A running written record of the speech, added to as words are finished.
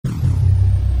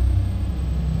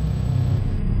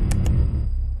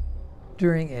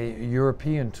During a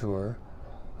European tour,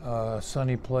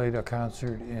 Sonny played a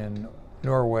concert in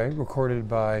Norway, recorded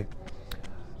by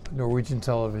Norwegian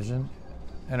television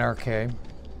and Archie.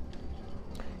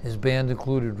 His band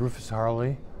included Rufus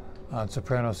Harley on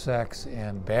soprano sax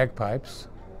and bagpipes,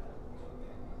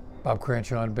 Bob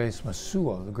Cranshaw on bass,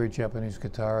 Masuo, the great Japanese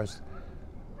guitarist,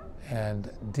 and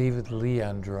David Lee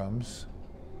on drums.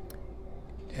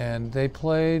 And they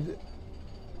played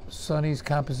Sonny's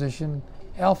composition,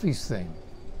 Alfie's Theme.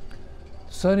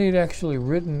 Sonny had actually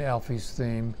written Alfie's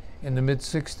Theme in the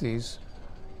mid-60s.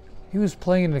 He was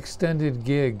playing an extended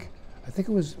gig, I think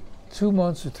it was 2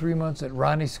 months or 3 months, at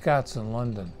Ronnie Scott's in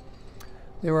London.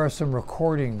 There are some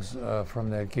recordings from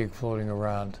that gig floating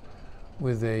around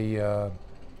with a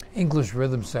English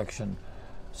rhythm section.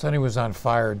 Sonny was on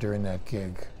fire during that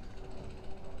gig.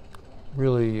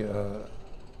 Really,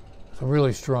 some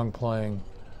really strong playing.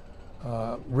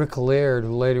 Rick Laird,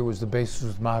 who later was the bassist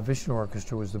with Mahavishnu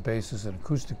Orchestra, was the bassist and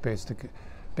acoustic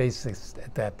bassist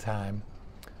at that time.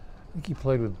 I think he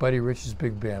played with Buddy Rich's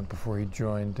big band before he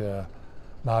joined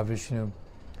Mahavishnu.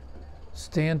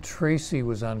 Stan Tracy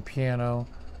was on piano.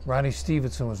 Ronnie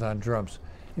Stevenson was on drums.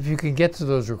 If you can get to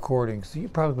those recordings, you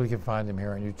probably can find them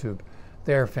here on YouTube.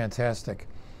 They're fantastic.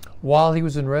 While he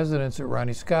was in residence at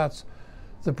Ronnie Scott's,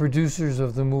 the producers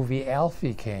of the movie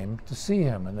Alfie came to see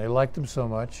him, and they liked him so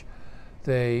much,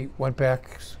 they went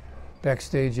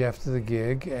backstage after the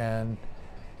gig and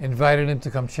invited him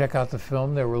to come check out the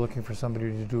film. They were looking for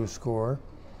somebody to do a score.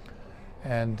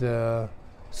 And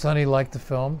Sonny liked the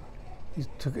film.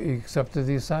 He accepted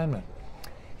the assignment.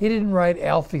 He didn't write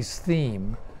Alfie's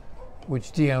theme,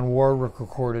 which Dionne Warwick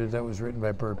recorded, that was written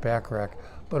by Burt Bacharach,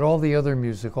 but all the other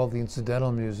music, all the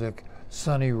incidental music,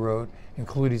 Sonny wrote,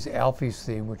 including Alfie's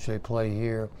theme, which they play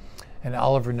here, and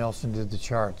Oliver Nelson did the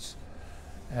charts.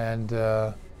 And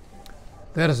that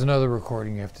is another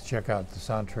recording you have to check out, the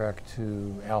soundtrack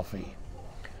to Alfie.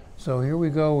 So here we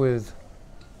go with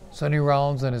Sonny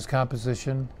Rollins and his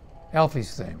composition,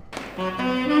 Alfie's Theme.